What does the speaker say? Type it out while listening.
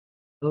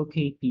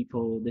Okay,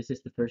 people, this is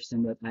the first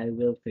time that I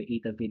will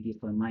create a video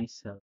for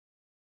myself.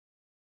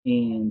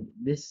 And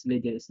this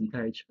video is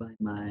encouraged by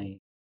my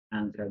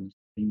anchor,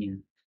 gusto niya.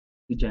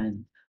 So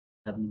dyan,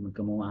 sabi niya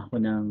magkamuha ako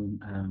ng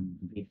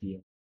video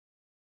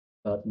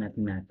about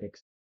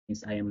mathematics.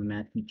 Since I am a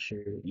math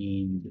teacher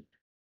and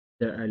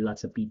there are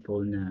lots of people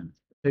na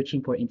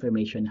searching for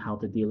information how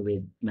to deal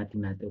with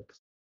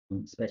mathematics.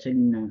 Especially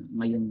na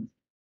ngayong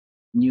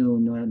new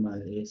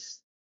normal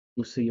is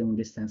uso yung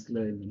distance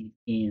learning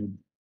and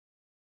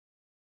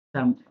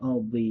some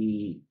of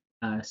the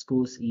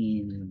schools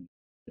in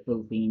the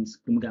Philippines,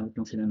 gumagamit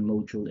lang sila ng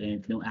module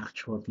and no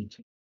actual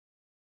teaching.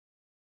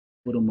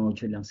 Puro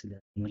module lang sila.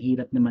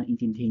 Mahirap naman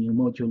intindihin yung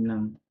module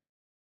lang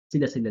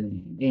sila-sila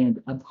lang.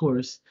 And of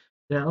course,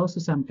 there are also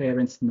some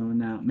parents no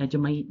na medyo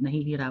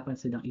nahihirapan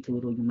silang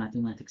ituro yung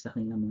mathematics sa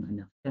kanilang mga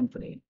anak.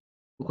 Siyempre,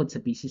 bukod sa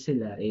busy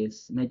sila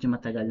is medyo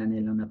matagal na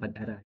nilang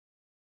napag-aral.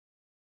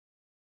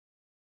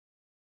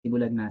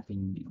 Simulan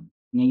natin yun.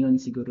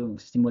 Ngayon siguro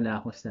simula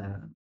ako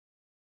sa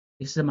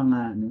isa sa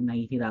mga ano,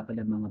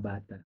 nahihirapan ng mga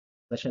bata,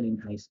 especially in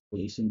high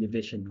school, is yung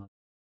division of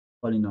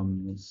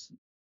polynomials,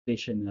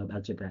 division of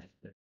algebraic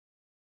terms.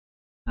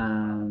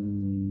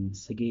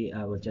 Sige,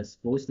 I will just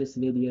post this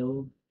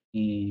video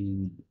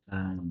and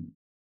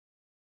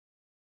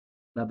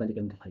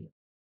babalikan ko kayo.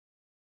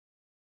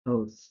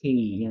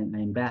 Okay, yan,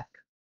 I'm back.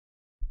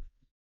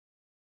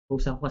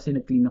 Post ako kasi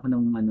nag-clean ako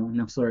ng,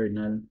 ng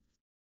Sornal.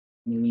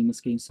 Nilinis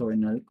ko yung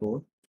Sornal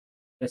ko.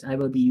 Because I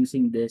will be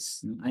using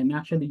this. I'm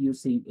actually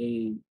using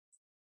a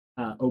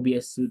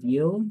OBS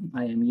Studio.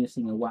 I am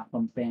using a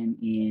Wacom pen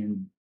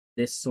and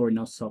this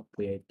Sorno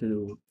software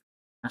to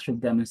actually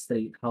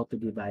demonstrate how to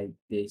divide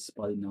this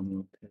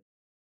polynomial term.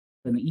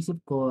 So naisip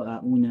ko,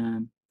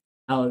 una,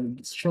 I'll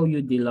show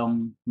you the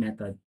long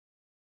method.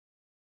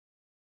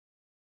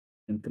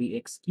 Yung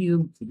 3x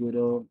cubed,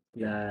 siguro,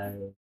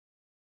 plus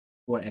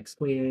 4x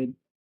squared,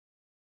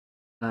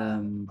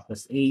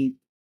 plus 8.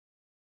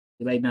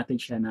 Divide natin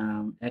siya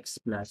ng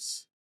x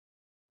plus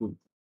 2.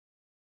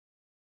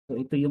 So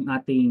ito yung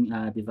ating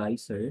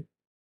divisor.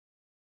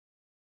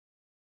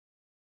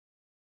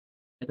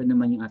 Ito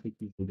naman yung ating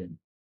titugan.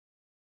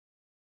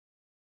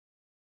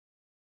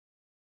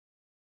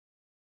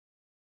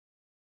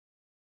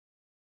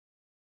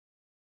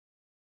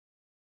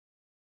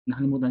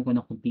 Nakalimutan ko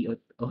na kung P o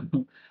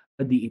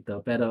D ito,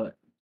 pero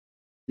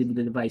the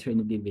divisor and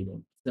the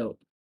dividend. So,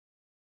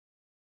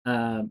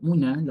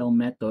 una, long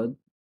method,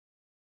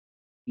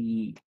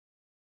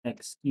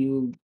 x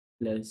cubed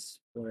plus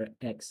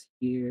 4x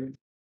here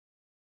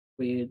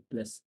squared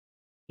plus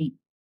 8.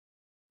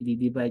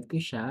 I-divide ko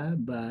siya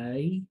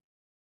by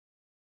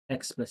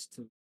x plus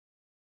 2.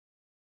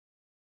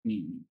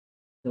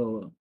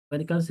 So,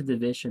 when it comes to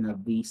division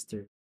of these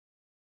terms,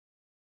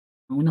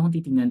 ang una kong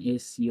titingnan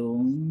is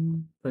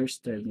yung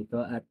first term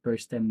nito at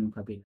first term ng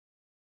kabila.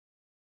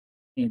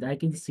 And I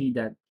can see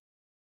that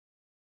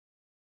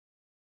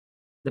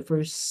the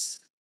first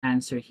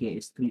answer here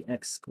is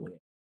 3x squared.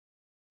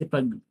 Kasi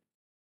pag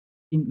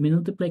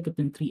minultiply ko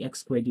itong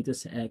 3x squared dito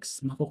sa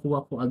x,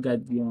 makukuha ko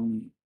agad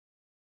yung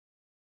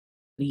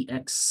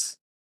 3x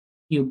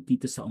cubed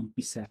dito sa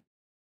umpisa.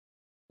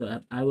 So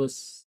I will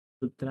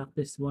subtract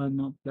this one,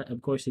 no?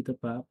 Of course, ito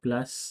pa,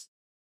 plus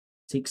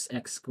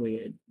 6x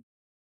squared.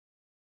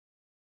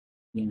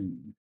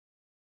 Yan.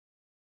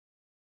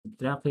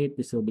 Subtract it,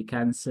 this will be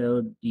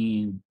cancelled,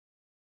 and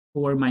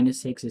 4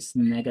 minus 6 is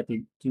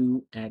negative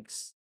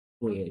 2x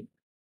squared.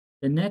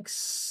 The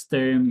next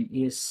term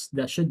is,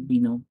 that should be,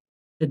 no?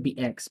 Should be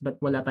x, but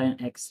wala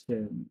tayong x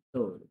term.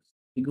 So,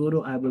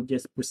 siguro I will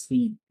just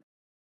proceed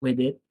with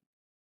it.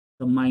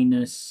 So,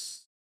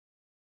 minus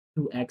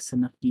 2x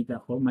na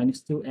nakita ko.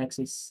 Minus 2x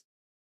is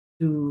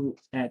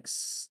 2x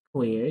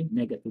squared,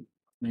 negative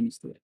minus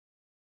 2x.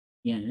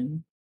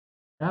 Yan.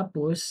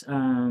 Tapos,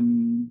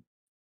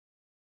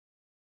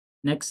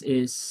 next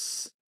is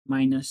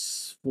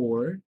minus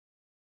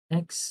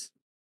 4x.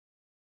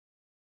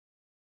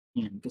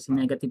 Yan. Kasi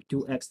negative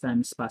 2x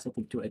times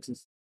positive 2x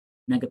is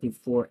negative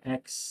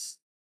 4x.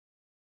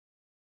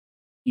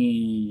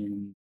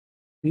 And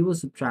we will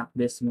subtract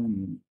this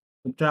one.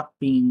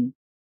 Subtracting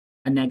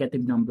a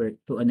negative number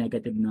to a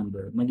negative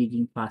number,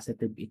 magiging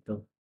positive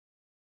ito.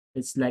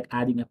 It's like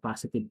adding a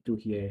positive 2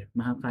 here.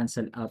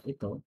 Maka-cancel out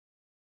ito.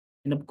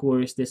 And of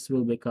course, this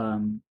will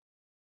become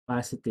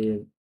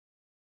positive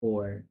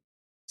 4.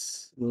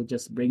 We'll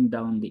just bring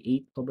down the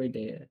 8 over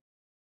there.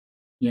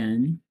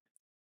 Yan.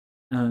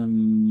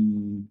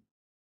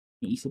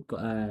 Naisip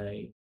ko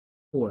ay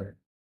 4.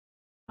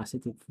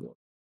 Positive 4.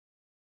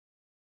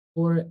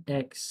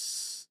 4x.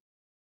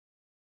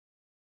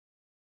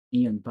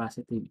 Ayan,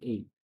 positive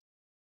 8.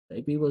 So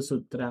if we will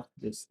subtract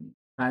this,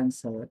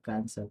 cancel, it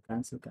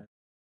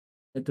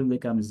will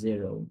become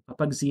 0.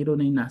 Kapag 0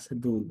 na yung nasa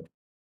dulo,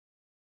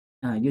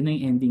 yun na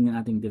yung ending ng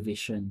ating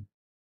division.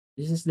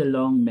 This is the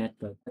long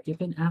method. But you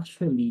can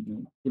actually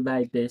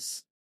divide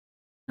this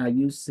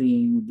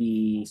using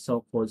the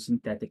so-called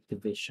synthetic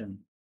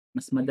division.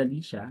 Mas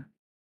madali siya.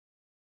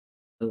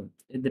 So,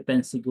 it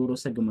depends siguro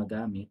sa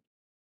gumagamit.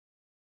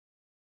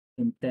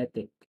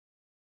 Synthetic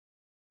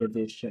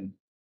division.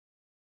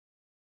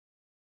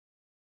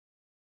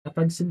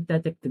 Kapag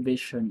synthetic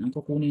division, ang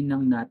kukunin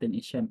lang natin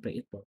is siyempre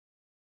ito.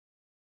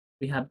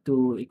 We have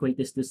to equate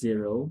this to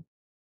 0.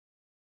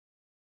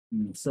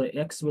 So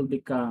x will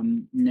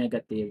become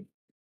negative.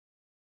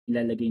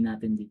 Ilalagay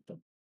natin dito.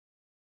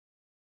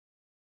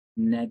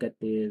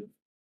 Negative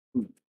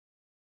 2.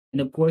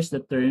 And of course, the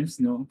terms,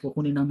 no,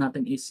 kukunin lang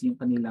natin is yung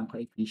kanilang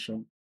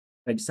coefficient.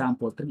 For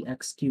example,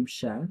 3x cubed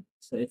siya.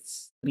 So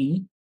it's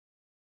 3.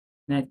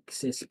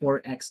 Next is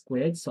 4x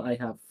squared. So I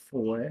have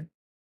 4.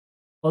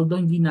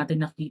 Although hindi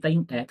natin nakita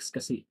yung x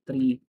kasi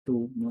 3,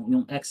 2, no,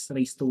 yung x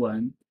raised to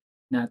 1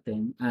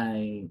 natin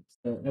ay,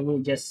 so I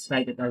will just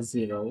write it as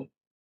 0.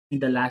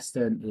 And the last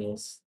term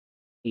is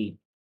 8.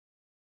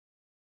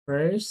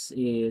 First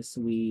is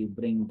we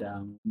bring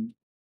down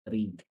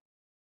 3.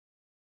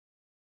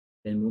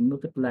 Then we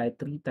multiply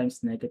 3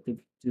 times negative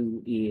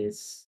 2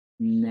 is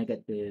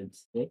negative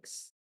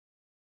 6.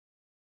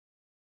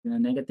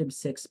 Negative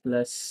 6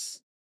 plus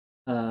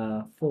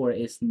 4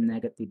 is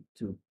negative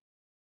 2.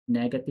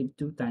 Negative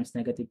 2 times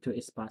negative 2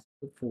 is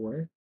positive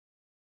 4.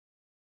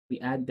 We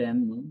add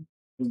them, no,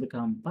 will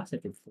become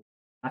positive 4.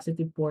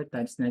 Positive 4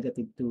 times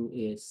negative 2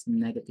 is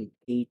negative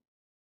 8.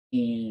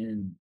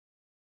 And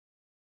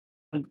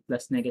 1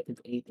 plus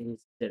negative 8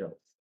 is 0.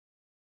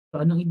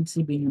 So, anong ibig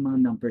sabihin ng mga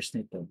numbers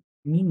nito?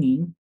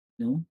 Meaning,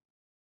 no,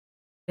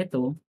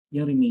 ito,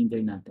 yung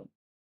remainder natin.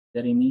 The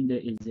remainder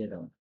is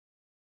 0.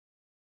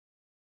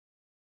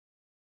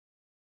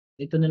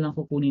 Ito na lang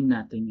kukunin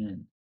natin yan.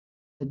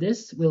 So,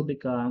 this will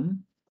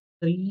become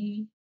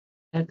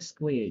 3x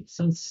squared.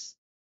 Since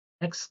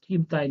x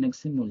cubed tayo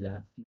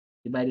nagsimula,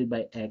 divided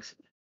by x,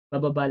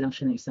 bababa lang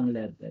siya ng isang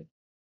letter.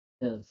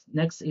 So,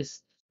 next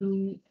is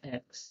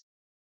 2x.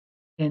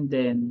 And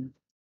then,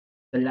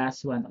 the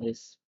last one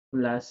is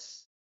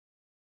plus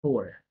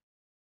 4.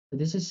 So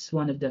this is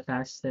one of the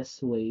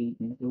fastest way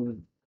to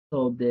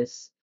solve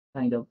this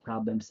kind of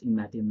problems in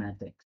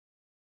mathematics.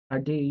 Are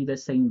they the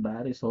same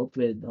ba result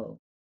with,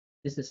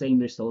 is the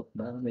same result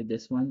ba with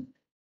this one?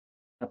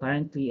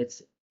 Apparently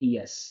it's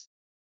yes.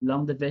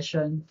 Long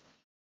division,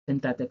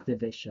 synthetic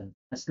division.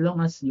 As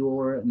long as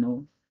your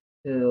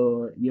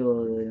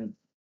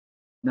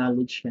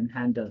knowledge can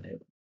handle it,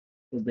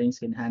 your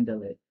brains can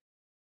handle it,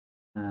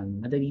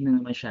 madali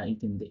na naman siya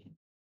intindihin.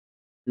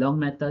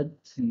 Long method,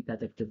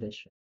 synthetic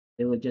division.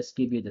 They will just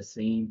give you the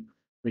same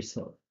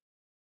result.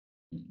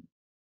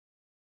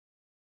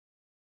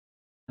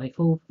 I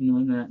hope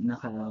na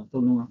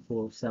nakatulong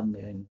ako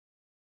somewhere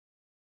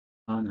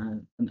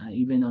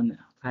even on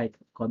kahit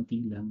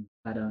konti lang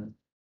para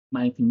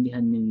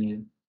maintindihan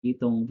ninyo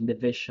itong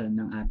division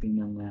ng ating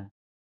mga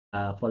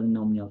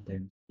polynomial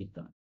terms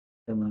dito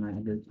sa mga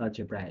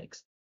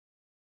algebraics.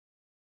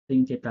 Ito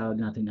yung tinatawag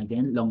natin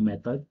again, long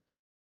method.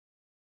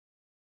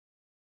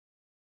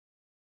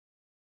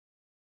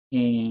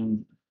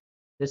 And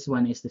this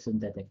one is the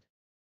synthetic.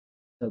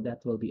 So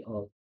that will be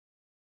all.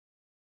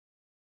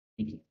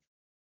 Thank you.